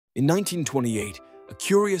In 1928, a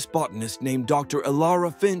curious botanist named Dr.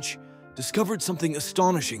 Elara Finch discovered something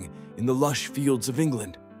astonishing in the lush fields of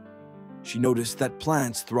England. She noticed that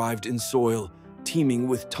plants thrived in soil teeming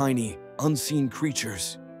with tiny, unseen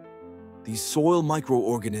creatures. These soil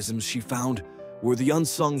microorganisms, she found, were the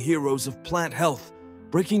unsung heroes of plant health,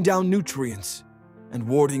 breaking down nutrients and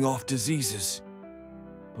warding off diseases.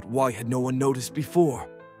 But why had no one noticed before?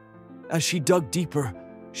 As she dug deeper,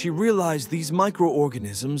 she realized these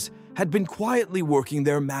microorganisms had been quietly working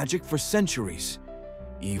their magic for centuries,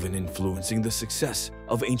 even influencing the success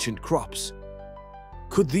of ancient crops.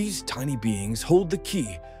 Could these tiny beings hold the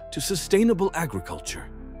key to sustainable agriculture?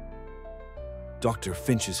 Dr.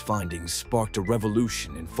 Finch's findings sparked a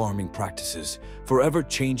revolution in farming practices, forever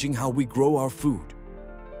changing how we grow our food.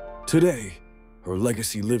 Today, her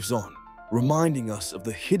legacy lives on, reminding us of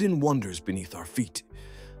the hidden wonders beneath our feet.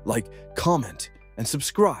 Like, comment, and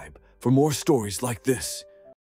subscribe for more stories like this.